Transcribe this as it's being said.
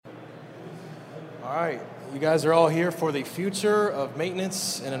All right, you guys are all here for the future of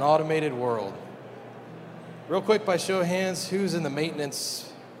maintenance in an automated world. Real quick, by show of hands, who's in the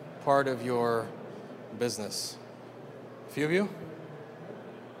maintenance part of your business? A few of you?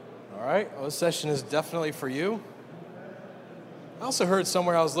 All right, well, this session is definitely for you. I also heard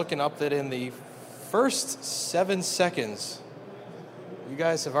somewhere, I was looking up, that in the first 7 seconds, you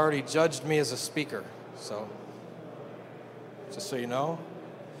guys have already judged me as a speaker. So, just so you know.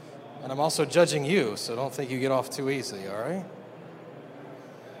 And I'm also judging you, so don't think you get off too easily, all right?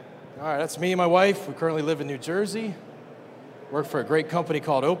 All right, that's me and my wife. We currently live in New Jersey. Work for a great company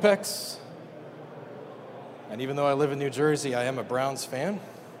called OPEX. And even though I live in New Jersey, I am a Browns fan.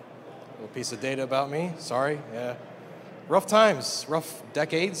 A little piece of data about me, sorry, yeah. Rough times, rough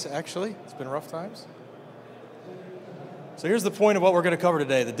decades, actually. It's been rough times. So here's the point of what we're going to cover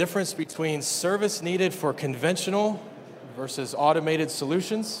today, the difference between service needed for conventional versus automated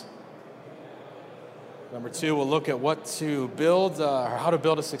solutions. Number 2, we'll look at what to build, or how to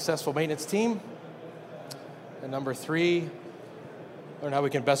build a successful maintenance team. And number 3, learn how we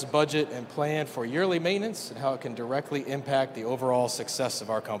can best budget and plan for yearly maintenance and how it can directly impact the overall success of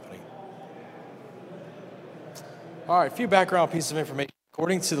our company. All right, a few background pieces of information.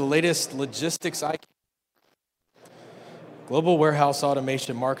 According to the latest Logistics IQ, global warehouse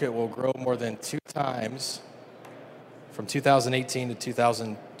automation market will grow more than 2 times from 2018 to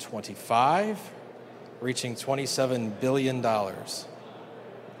 2025, reaching $27 billion.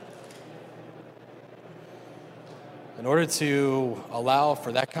 In order to allow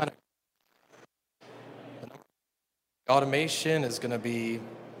for that kind of automation is going to be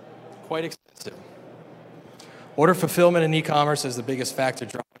quite expensive. Order fulfillment and e-commerce is the biggest factor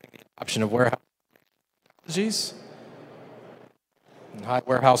driving the adoption of warehouse technologies. And high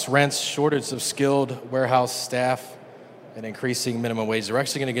warehouse rents, shortage of skilled warehouse staff, and increasing minimum wage. We're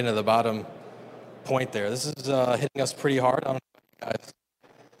actually going to get into the bottom point there. This is hitting us pretty hard. I don't know about you guys.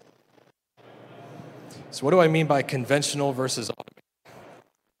 So what do I mean by conventional versus automated?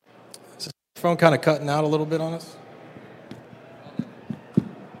 Is this phone kind of cutting out a little bit on us? Is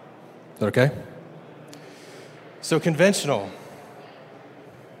that okay? So conventional.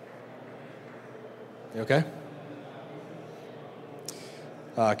 You okay?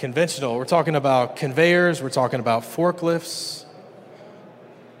 Conventional, we're talking about conveyors, we're talking about forklifts.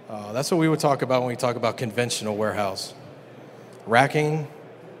 That's what we would talk about when we talk about conventional warehouse. Racking.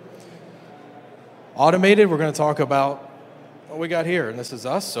 Automated, we're going to talk about what we got here, and this is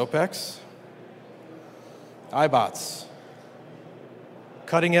us, OPEX. iBots.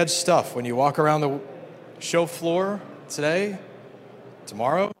 Cutting edge stuff. When you walk around the show floor today,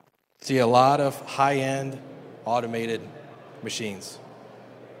 tomorrow, see a lot of high-end automated machines.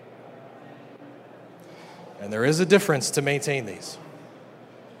 And there is a difference to maintain these.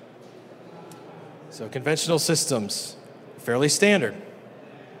 So conventional systems, fairly standard.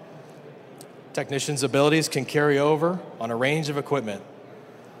 Technicians' abilities can carry over on a range of equipment.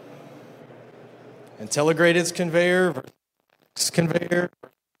 Intelligrated's conveyor versus conveyor,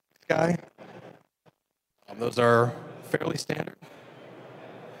 guy. Those are fairly standard.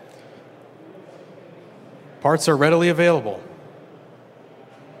 Parts are readily available.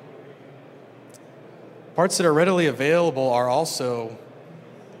 Parts that are readily available are also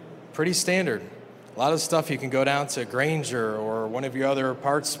pretty standard. A lot of stuff you can go down to Grainger or one of your other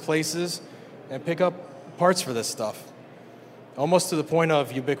parts places and pick up parts for this stuff, almost to the point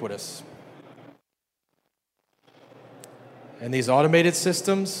of ubiquitous. And these automated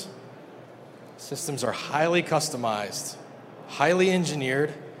systems are highly customized, highly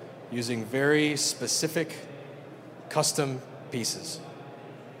engineered, using very specific custom pieces.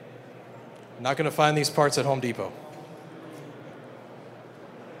 You're not going to find these parts at Home Depot.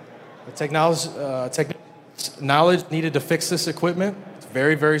 The knowledge needed to fix this equipment, it's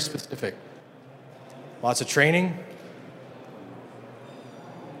very, very specific. Lots of training.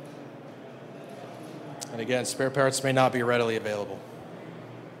 And again, spare parts may not be readily available.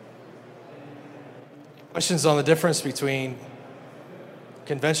 Questions on the difference between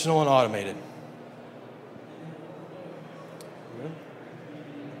conventional and automated?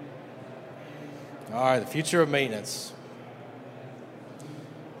 All right, the future of maintenance.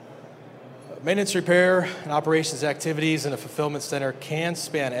 Maintenance, repair, and operations activities in a fulfillment center can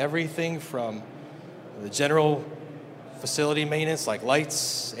span everything from the general facility maintenance like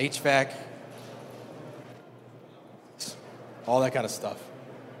lights, HVAC, all that kind of stuff.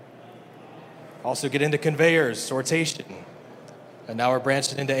 Also get into conveyors, sortation, and now we're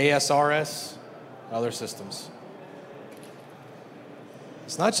branching into ASRS and other systems.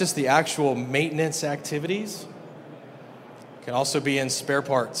 It's not just the actual maintenance activities. It can also be in spare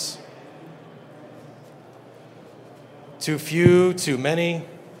parts. Too few, too many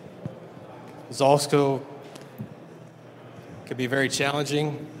is also can be very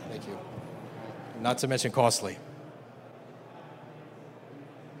challenging. Thank you. Not to mention costly.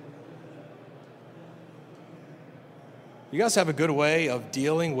 You guys have a good way of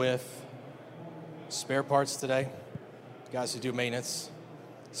dealing with spare parts today? You guys who do maintenance.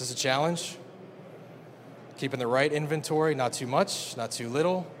 Is this a challenge? Keeping the right inventory, not too much, not too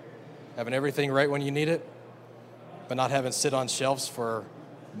little, having everything right when you need it, but not having it sit on shelves for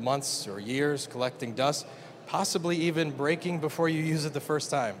months or years, collecting dust, possibly even breaking before you use it the first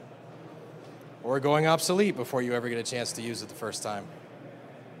time, or going obsolete before you ever get a chance to use it the first time.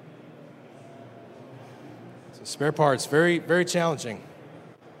 So spare parts, very, very challenging.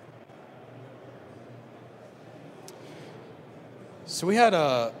 So we had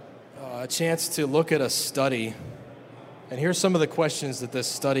a chance to look at a study, and here's some of the questions that this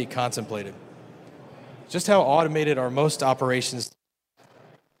study contemplated. Just how automated are most operations?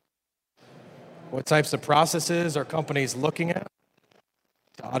 What types of processes are companies looking at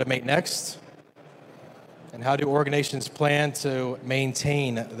to automate next? And how do organizations plan to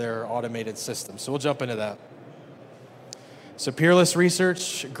maintain their automated systems? So we'll jump into that. So Peerless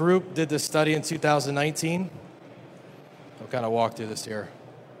Research Group did this study in 2019. I'll kind of walk through this here.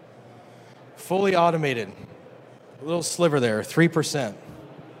 Fully automated, a little sliver there, 3%.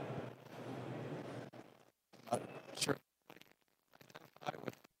 Sure.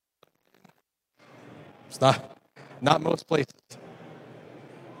 It's not most places.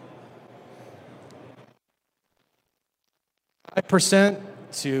 %,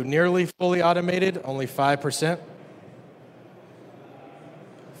 to nearly fully automated, only 5%.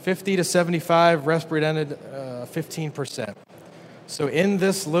 50 to 75 represented 15%. So in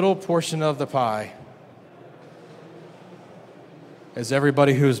this little portion of the pie is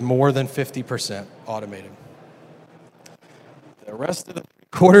everybody who's more than 50% automated. The rest of the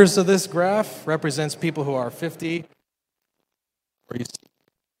quarters of this graph represents people who are 50 or you see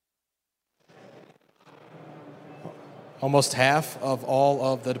almost half of all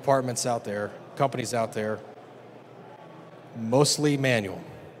of the departments out there, companies out there, mostly manual.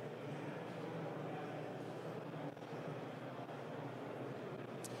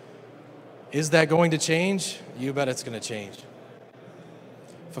 Is that going to change? You bet it's going to change.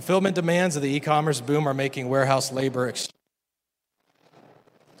 Fulfillment demands of the e-commerce boom are making warehouse labor.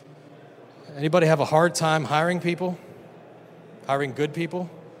 Anybody have a hard time hiring people? Hiring good people?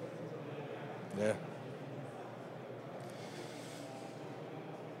 Yeah.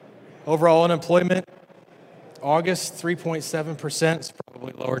 Overall unemployment, August, 3.7%. It's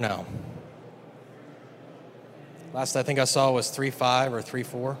probably lower now. Last I think I saw was 3.5 or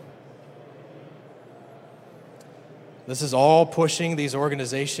 3.4. This is all pushing these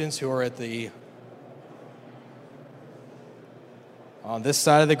organizations who are on this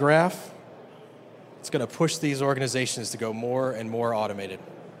side of the graph. It's going to push these organizations to go more and more automated.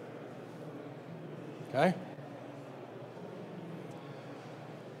 Okay?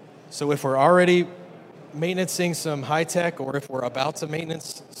 So if we're already maintaining some high tech, or if we're about to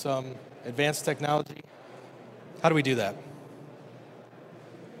maintenance some advanced technology, how do we do that?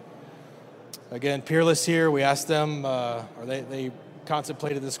 Again, Peerless here, we asked them, or they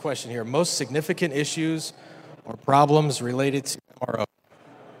contemplated this question here. Most significant issues or problems related to MRO.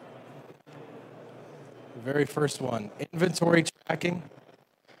 The very first one, inventory tracking,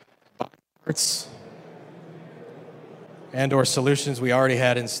 parts, and or solutions we already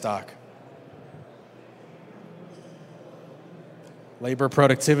had in stock. Labor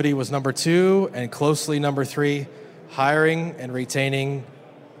productivity was number 2, and closely number 3, hiring and retaining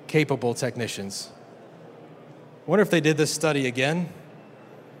capable technicians. I wonder if they did this study again,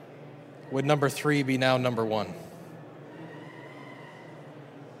 would number 3 be now number 1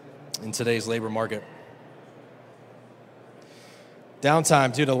 in today's labor market?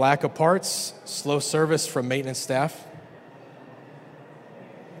 Downtime due to lack of parts, slow service from maintenance staff.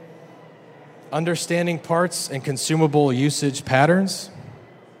 Understanding parts and consumable usage patterns.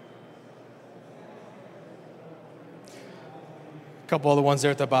 A couple other ones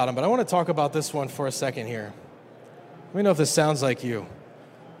there at the bottom, but I want to talk about this one for a second here. Let me know if this sounds like you.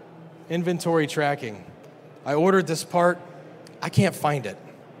 Inventory tracking. I ordered this part. I can't find it.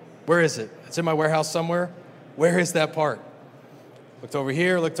 Where is it? It's in my warehouse somewhere. Where is that part? Looked over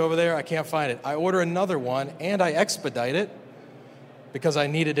here, looked over there. I can't find it. I order another one, and I expedite it because I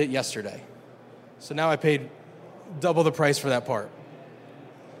needed it yesterday. So now I paid double the price for that part.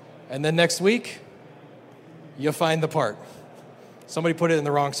 And then next week, you'll find the part. Somebody put it in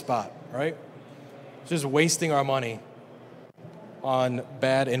the wrong spot, right? Just wasting our money on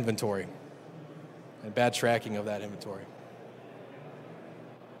bad inventory. and bad tracking of that inventory.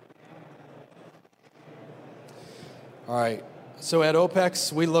 All right, so at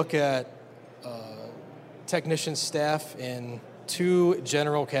OPEX, we look at technician staff in two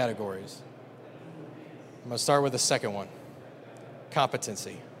general categories. I'm going to start with the second one,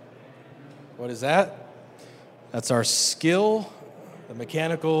 competency. What is that? That's our skill, the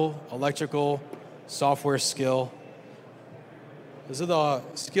mechanical, electrical, software skill. Those are the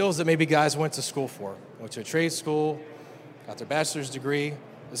skills that maybe guys went to school for. Went to a trade school, got their bachelor's degree.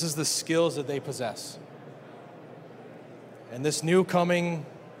 This is the skills that they possess. And this new coming,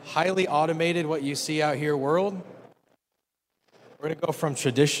 highly automated, what you see out here world, we're going to go from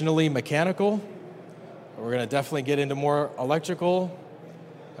traditionally mechanical, we're going to definitely get into more electrical,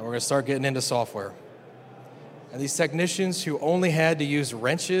 and we're going to start getting into software. And these technicians who only had to use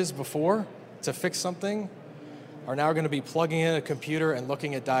wrenches before to fix something are now going to be plugging in a computer and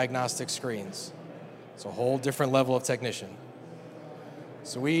looking at diagnostic screens. It's a whole different level of technician.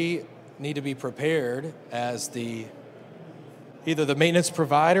 So we need to be prepared as either the maintenance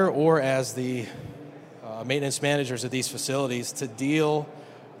provider or as the maintenance managers of these facilities to deal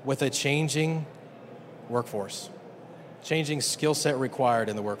with a changing workforce, changing skill set required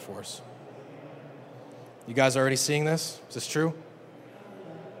in the workforce. You guys are already seeing this? Is this true?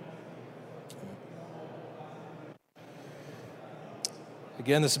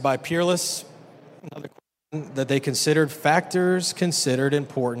 Again, this is by Peerless. Another question that they considered factors considered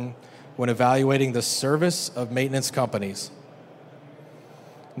important when evaluating the service of maintenance companies.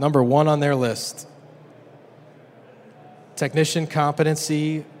 Number one on their list, technician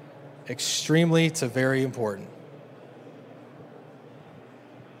competency, extremely to very important.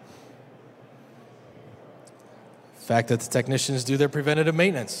 The fact that the technicians do their preventative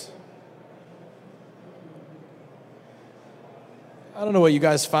maintenance. I don't know what you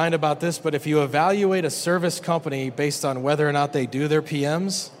guys find about this, but if you evaluate a service company based on whether or not they do their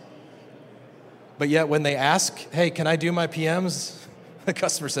PMs, but yet when they ask, hey, can I do my PMs? The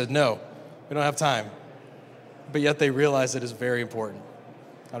customer says, no, we don't have time. But yet they realize it is very important.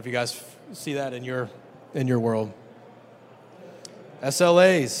 I don't know if you guys see that in your world.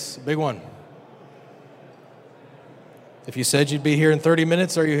 SLAs, big one. If you said you'd be here in 30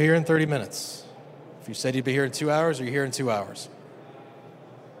 minutes, are you here in 30 minutes? If you said you'd be here in 2 hours, are you here in 2 hours?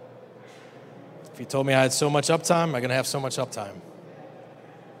 If you told me I had so much uptime, am I going to have so much uptime?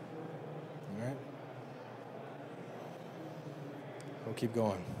 All right. We'll keep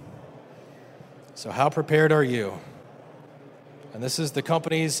going. So how prepared are you? And this is the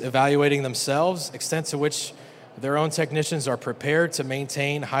companies evaluating themselves, extent to which their own technicians are prepared to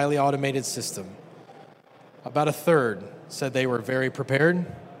maintain highly automated system. About a third said they were very prepared.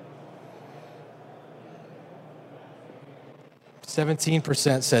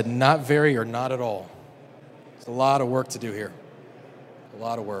 17% said not very or not at all. There's a lot of work to do here. A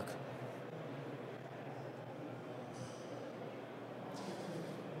lot of work.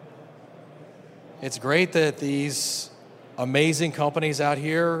 It's great that these amazing companies out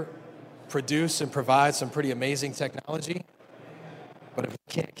here produce and provide some pretty amazing technology, but if we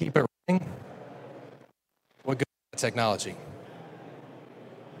can't keep it running, what good is technology?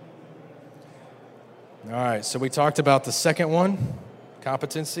 All right, so we talked about the second one,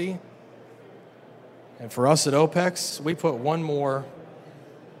 competency. And for us at OPEX, we put one more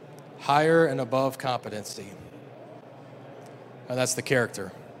higher and above competency. And that's the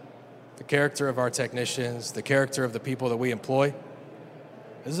character. The character of our technicians, the character of the people that we employ.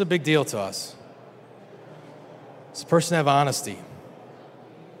 This is a big deal to us. Does the person have honesty,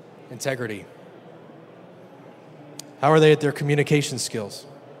 integrity? How are they at their communication skills?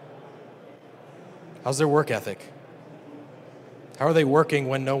 How's their work ethic? How are they working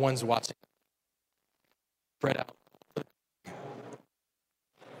when no one's watching? Spread out.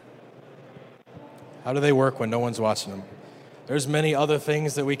 How do they work when no one's watching them? There's many other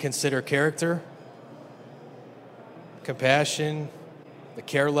things that we consider character, compassion, the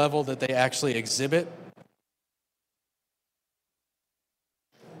care level that they actually exhibit.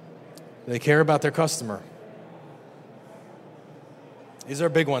 They care about their customer. These are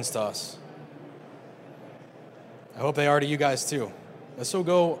big ones to us. I hope they are to you guys too. This will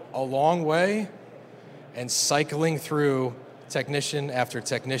go a long way in cycling through technician after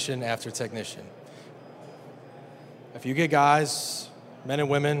technician after technician. If you get guys, men and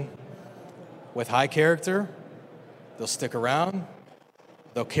women, with high character, they'll stick around.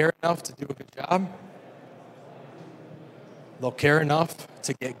 They'll care enough to do a good job. They'll care enough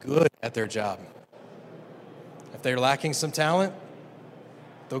to get good at their job. If they're lacking some talent,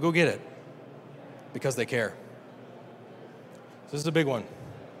 they'll go get it because they care. This is a big one.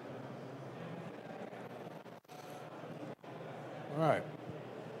 All right.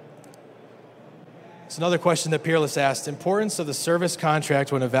 It's another question that Peerless asked. Importance of the service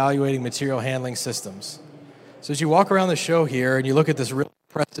contract when evaluating material handling systems. So as you walk around the show here and you look at this really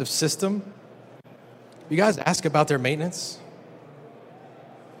impressive system, you guys ask about their maintenance?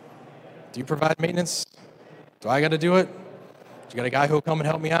 Do you provide maintenance? Do I got to do it? You got a guy who will come and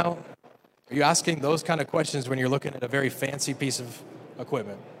help me out? Are you asking those kind of questions when you're looking at a very fancy piece of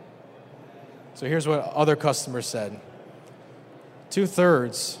equipment? So here's what other customers said.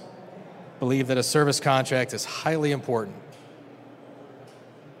 2/3 believe that a service contract is highly important.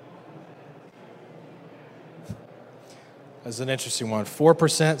 That's an interesting one.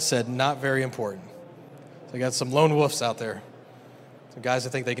 4% said not very important. So I got some lone wolves out there. Some guys that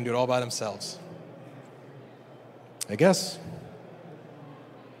think they can do it all by themselves. I guess.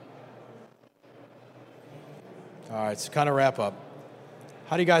 All right, so kind of wrap up.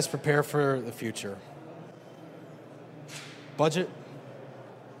 How do you guys prepare for the future? Budget.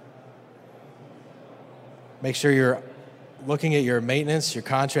 Make sure you're looking at your maintenance, your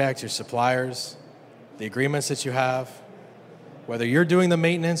contracts, your suppliers, the agreements that you have. Whether you're doing the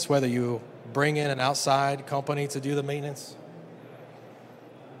maintenance, whether you bring in an outside company to do the maintenance.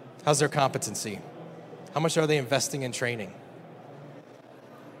 How's their competency? How much are they investing in training?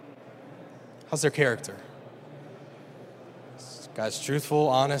 How's their character? This guy's truthful,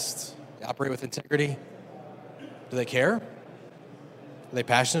 honest, they operate with integrity. Do they care? Are they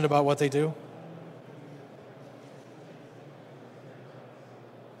passionate about what they do?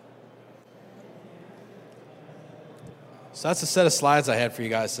 So that's a set of slides I had for you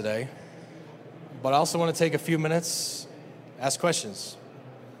guys today. But I also want to take a few minutes, ask questions.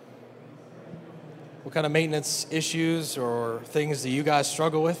 What kind of maintenance issues or things do you guys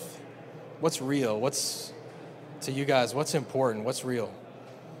struggle with? What's real? What's, to you guys, what's important? What's real?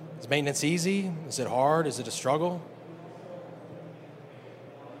 Is maintenance easy? Is it hard? Is it a struggle?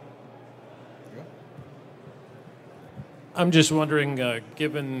 I'm just wondering,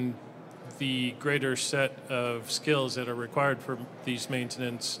 given the greater set of skills that are required for these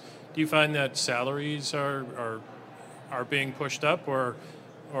maintenance, do you find that salaries are being pushed up, or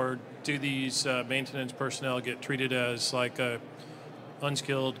do these maintenance personnel get treated as like a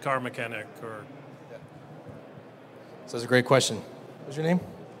unskilled car mechanic? Or So that's a great question. What's your name?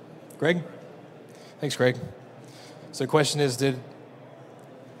 Greg? Thanks, Greg. So the question is, are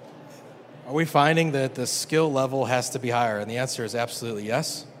we finding that the skill level has to be higher? And the answer is absolutely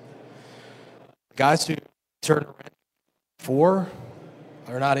yes. Guys who turned around before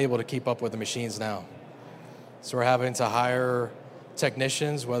are not able to keep up with the machines now. So we're having to hire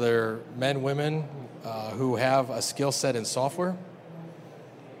technicians, whether men, women, who have a skill set in software,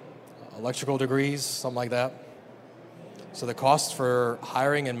 electrical degrees, something like that. So the cost for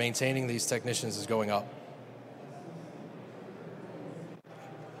hiring and maintaining these technicians is going up.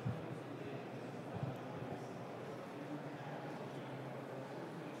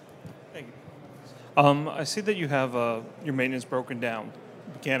 Thank you. I see that you have your maintenance broken down,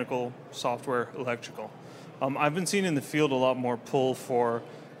 mechanical, software, electrical. I've been seeing in the field a lot more pull for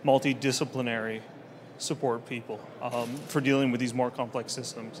multidisciplinary support people for dealing with these more complex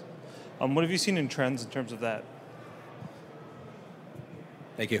systems. What have you seen in trends in terms of that?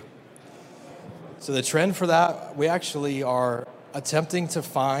 Thank you. So the trend for that, we actually are attempting to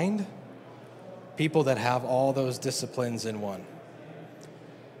find people that have all those disciplines in one.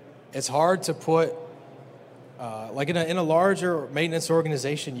 It's hard to put, like in a larger maintenance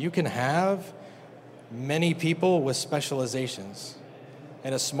organization, you can have many people with specializations.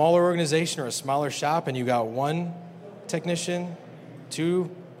 In a smaller organization or a smaller shop and you got one technician, two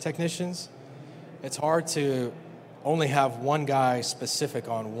technicians, it's hard to only have one guy specific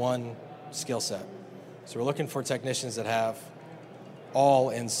on one skill set. So we're looking for technicians that have all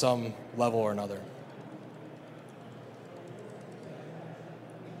in some level or another.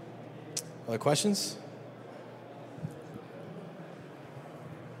 Other questions?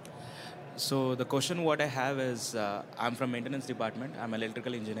 So the question what I have is, I'm from maintenance department. I'm an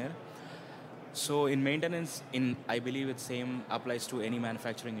electrical engineer. So in maintenance, I believe it's same applies to any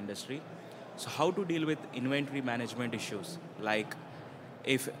manufacturing industry. So how to deal with inventory management issues? Like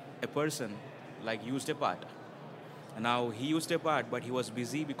if a person like used a part, now he used a part, but he was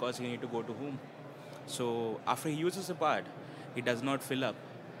busy because he needed to go to home. So after he uses a part, he does not fill up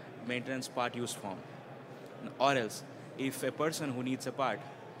maintenance part used form. Or else, if a person who needs a part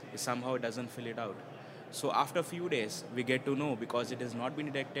somehow doesn't fill it out. So after a few days, we get to know, because it has not been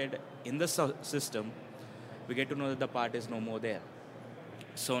detected in the system, we get to know that the part is no more there.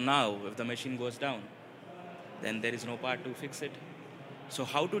 So now, if the machine goes down, then there is no part to fix it. So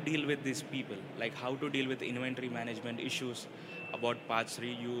how to deal with these people? Like how to deal with inventory management issues about parts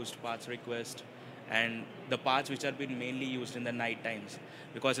reused, parts request, and the parts which are being mainly used in the night times.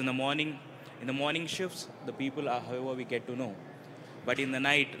 Because in the morning shifts, the people are however we get to know. But in the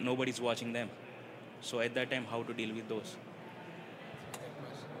night, nobody's watching them. So at that time, how to deal with those?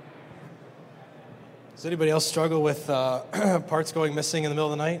 Does anybody else struggle with parts going missing in the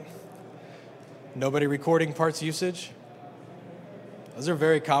middle of the night? Nobody recording parts usage? Those are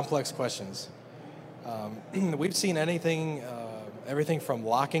very complex questions. We've seen everything from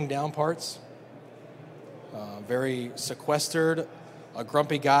locking down parts, very sequestered, a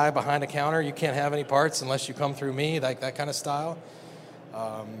grumpy guy behind a counter, you can't have any parts unless you come through me, like that kind of style.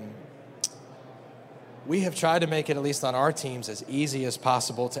 We have tried to make it, at least on our teams, as easy as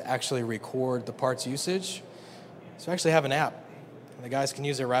possible to actually record the parts usage. So we actually have an app, and the guys can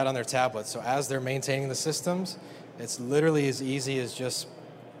use it right on their tablets. So as they're maintaining the systems, it's literally as easy as just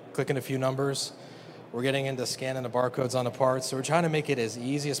clicking a few numbers. We're getting into scanning the barcodes on the parts. So we're trying to make it as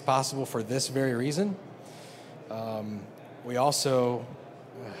easy as possible for this very reason. We also,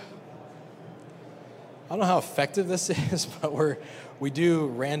 I don't know how effective this is, but we do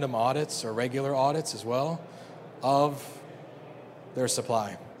random audits or regular audits as well of their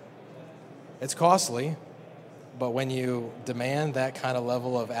supply. It's costly, but when you demand that kind of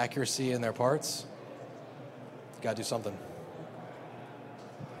level of accuracy in their parts, you gotta do something.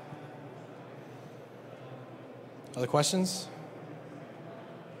 Other questions?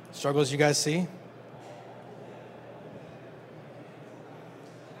 Struggles you guys see?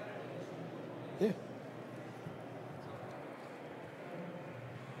 Yeah.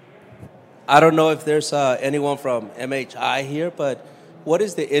 I don't know if there's anyone from MHI here, but what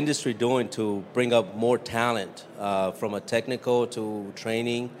is the industry doing to bring up more talent from a technical to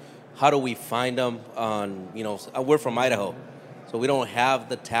training? How do we find them? We're from Idaho, so we don't have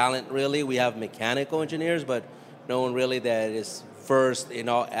the talent really. We have mechanical engineers, but no one really that is first in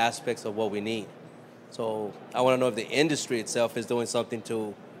all aspects of what we need. So I want to know if the industry itself is doing something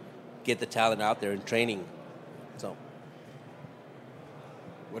to get the talent out there and training. So,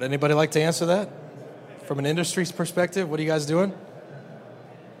 would anybody like to answer that? From an industry's perspective, what are you guys doing?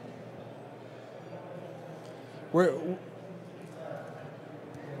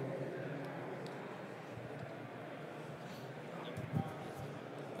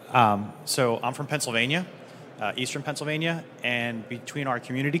 So I'm from Pennsylvania, Eastern Pennsylvania, and between our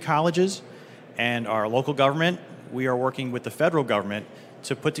community colleges and our local government, we are working with the federal government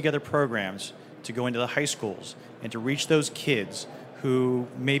to put together programs to go into the high schools and to reach those kids who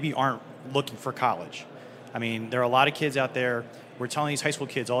maybe aren't looking for college. I mean, there are a lot of kids out there, we're telling these high school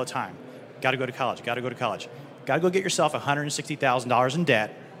kids all the time, got to go to college, got to go to college. Got to go get yourself $160,000 in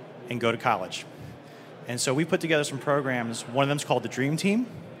debt and go to college. And so we put together some programs. One of them is called the Dream Team.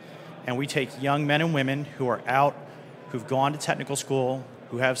 And we take young men and women who are out, who've gone to technical school,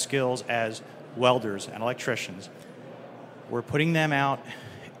 who have skills as welders and electricians. We're putting them out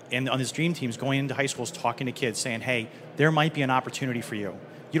and on these Dream Teams, going into high schools, talking to kids, saying, hey, there might be an opportunity for you.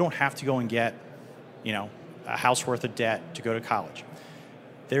 You don't have to go and get, a house worth of debt to go to college.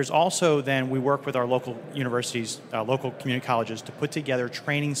 There's also then, we work with our local universities, local community colleges to put together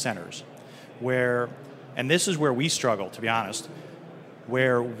training centers where, and this is where we struggle, to be honest,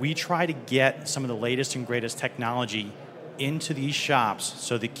 where we try to get some of the latest and greatest technology into these shops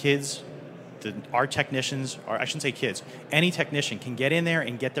so the kids, our technicians, or I shouldn't say kids, any technician can get in there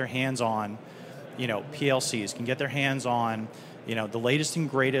and get their hands on, PLCs, can get their hands on, the latest and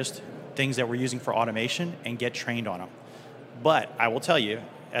greatest things that we're using for automation and get trained on them. But I will tell you,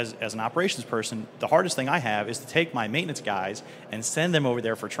 as an operations person, the hardest thing I have is to take my maintenance guys and send them over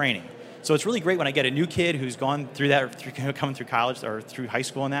there for training. So it's really great when I get a new kid who's gone through that, coming through college or through high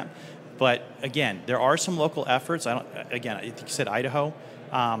school and that. But again, there are some local efforts. I think you said Idaho.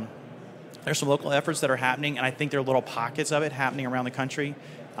 There's some local efforts that are happening, and I think there are little pockets of it happening around the country.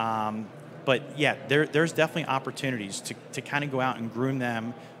 But yeah, there's definitely opportunities to kind of go out and groom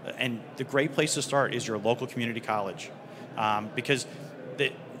them. And the great place to start is your local community college, because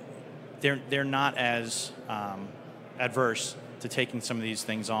they're not as adverse to taking some of these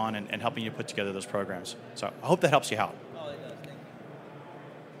things on and helping you put together those programs. So I hope that helps you out. Oh, it does. Thank you.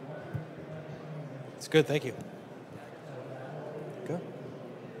 It's good, thank you. Good.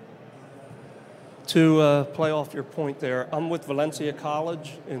 To play off your point there, I'm with Valencia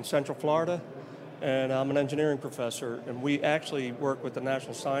College in Central Florida, and I'm an engineering professor, and we actually work with the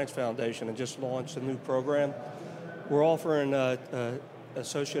National Science Foundation and just launched a new program. We're offering an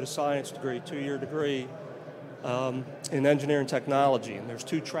Associate of Science degree, 2-year degree, in engineering technology, and there's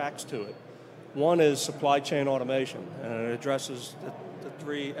 2 tracks to it. One is supply chain automation, and it addresses the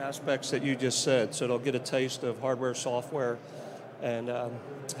 3 aspects that you just said, so they'll get a taste of hardware, software, and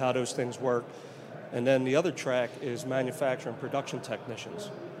how those things work. And then the other track is manufacturing production technicians,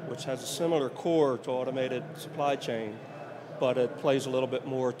 which has a similar core to automated supply chain, but it plays a little bit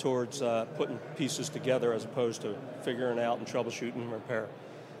more towards putting pieces together as opposed to figuring out and troubleshooting and repair.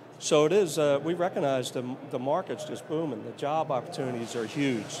 So it is, we recognize the market's just booming. The job opportunities are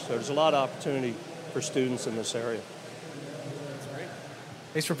huge. So there's a lot of opportunity for students in this area. That's great.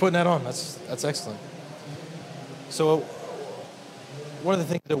 Thanks for putting that on. That's excellent. So one of the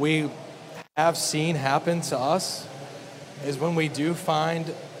things that we have seen happen to us is when we do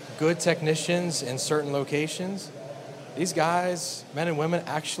find good technicians in certain locations, these guys, men and women,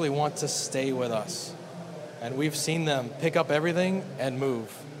 actually want to stay with us. And we've seen them pick up everything and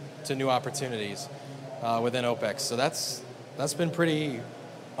move to new opportunities within OPEX. So that's been pretty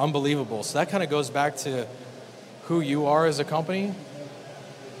unbelievable. So that kind of goes back to who you are as a company.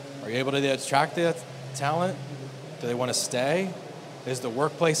 Are you able to attract the talent? Do they want to stay? Is the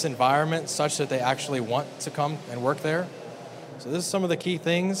workplace environment such that they actually want to come and work there? So this is some of the key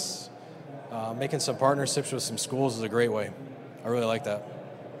things. Making some partnerships with some schools is a great way. I really like that.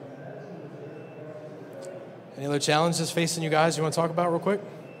 Any other challenges facing you guys you want to talk about real quick?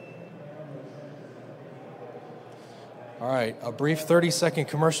 All right, a brief 30-second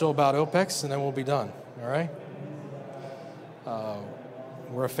commercial about OPEX, and then we'll be done, all right?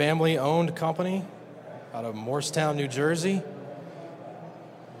 We're a family-owned company out of Morristown, New Jersey.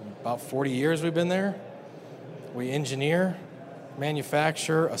 About 40 years we've been there. We engineer,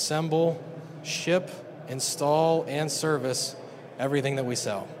 manufacture, assemble, ship, install, and service everything that we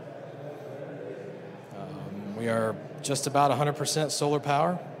sell. We are just about 100% solar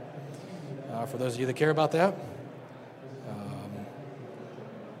power, for those of you that care about that.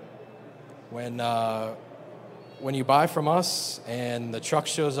 When you buy from us and the truck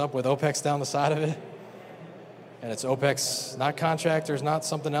shows up with OPEX down the side of it, and it's OPEX, not contractors, not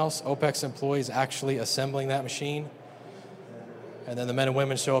something else, OPEX employees actually assembling that machine, and then the men and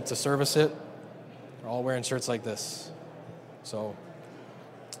women show up to service it, they're all wearing shirts like this. So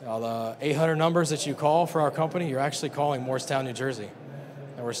the 800 numbers that you call for our company, you're actually calling Morristown, New Jersey.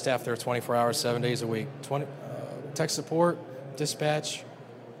 And we're staffed there 24 hours, 7 days a week. Tech support, dispatch,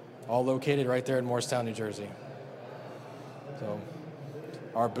 all located right there in Morristown, New Jersey. So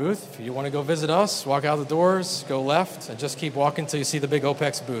our booth, if you want to go visit us, walk out the doors, go left, and just keep walking until you see the big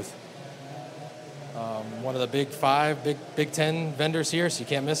OPEX booth. One of the big 5, big 10 vendors here, so you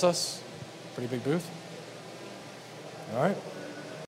can't miss us. Pretty big booth. All right.